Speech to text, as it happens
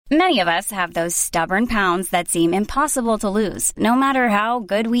Many of us have those stubborn pounds that seem impossible to lose, no matter how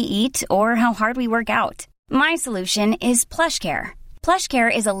good we eat or how hard we work out. My solution is PlushCare.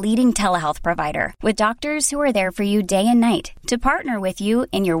 PlushCare is a leading telehealth provider with doctors who are there for you day and night to partner with you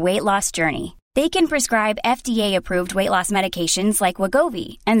in your weight loss journey. They can prescribe FDA-approved weight loss medications like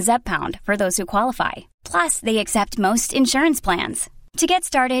Wegovy and Zepbound for those who qualify. Plus, they accept most insurance plans. To get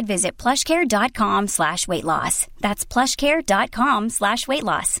started, visit plushcare.com/weightloss. That's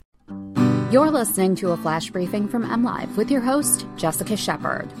plushcare.com/weightloss. You're listening to a flash briefing from MLive with your host, Jessica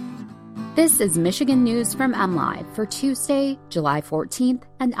Shepard. This is Michigan News from MLive for Tuesday, July 14th,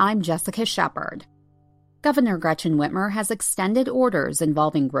 and I'm Jessica Shepard. Governor Gretchen Whitmer has extended orders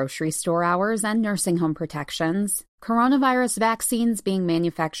involving grocery store hours and nursing home protections. Coronavirus vaccines being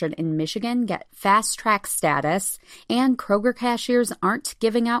manufactured in Michigan get fast-track status, and Kroger cashiers aren't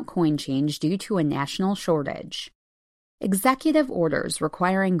giving out coin change due to a national shortage. Executive orders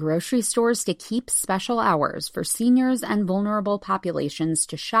requiring grocery stores to keep special hours for seniors and vulnerable populations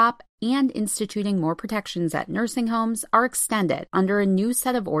to shop and instituting more protections at nursing homes are extended under a new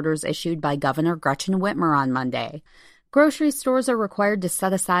set of orders issued by Governor Gretchen Whitmer on Monday. Grocery stores are required to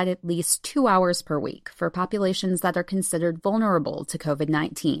set aside at least 2 hours per week for populations that are considered vulnerable to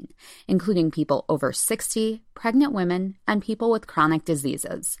COVID-19, including people over 60, pregnant women, and people with chronic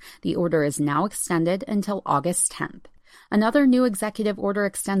diseases. The order is now extended until August 10th. Another new executive order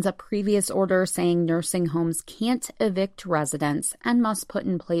extends a previous order saying nursing homes can't evict residents and must put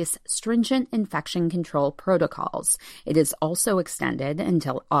in place stringent infection control protocols. It is also extended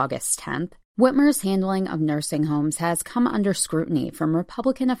until August 10th. Whitmer's handling of nursing homes has come under scrutiny from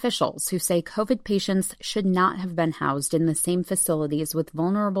Republican officials who say COVID patients should not have been housed in the same facilities with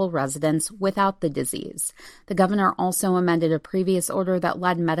vulnerable residents without the disease. The governor also amended a previous order that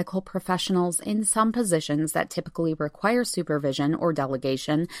led medical professionals in some positions that typically require supervision or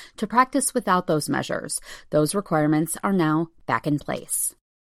delegation to practice without those measures. Those requirements are now back in place.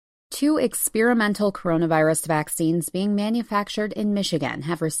 2 experimental coronavirus vaccines being manufactured in Michigan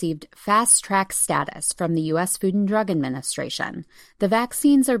have received fast-track status from the U.S. Food and Drug Administration. The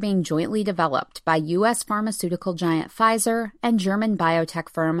vaccines are being jointly developed by U.S. pharmaceutical giant Pfizer and German biotech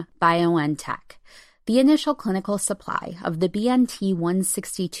firm BioNTech. The initial clinical supply of the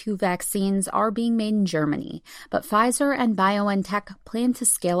BNT162 vaccines are being made in Germany, but Pfizer and BioNTech plan to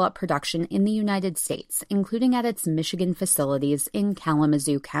scale up production in the United States, including at its Michigan facilities in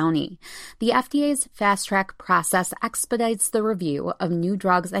Kalamazoo County. The FDA's fast-track process expedites the review of new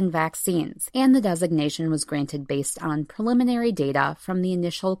drugs and vaccines, and the designation was granted based on preliminary data from the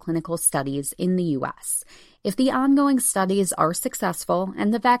initial clinical studies in the U.S. If the ongoing studies are successful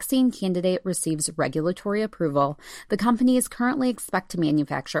and the vaccine candidate receives regulatory approval, the companies currently expect to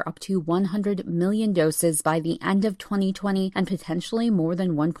manufacture up to 100 million doses by the end of 2020 and potentially more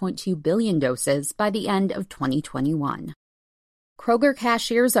than 1.2 billion doses by the end of 2021. Kroger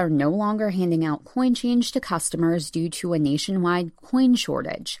cashiers are no longer handing out coin change to customers due to a nationwide coin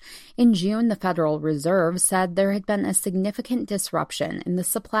shortage. In June, the Federal Reserve said there had been a significant disruption in the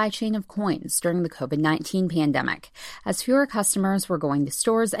supply chain of coins during the COVID-19 pandemic. As fewer customers were going to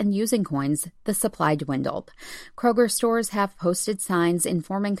stores and using coins, the supply dwindled. Kroger stores have posted signs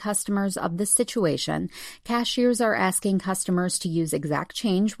informing customers of the situation. Cashiers are asking customers to use exact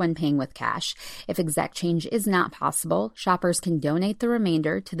change when paying with cash. If exact change is not possible, shoppers can donate the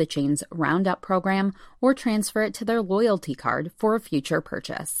remainder to the chain's Roundup program or transfer it to their loyalty card for a future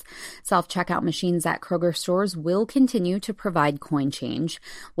purchase. Self-checkout machines at Kroger stores will continue to provide coin change.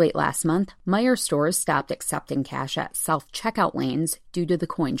 Late last month, Meijer stores stopped accepting cash at self-checkout lanes due to the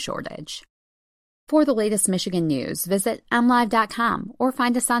coin shortage. For the latest Michigan news, visit mlive.com or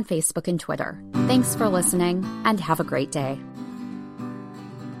find us on Facebook and Twitter. Thanks for listening, and have a great day.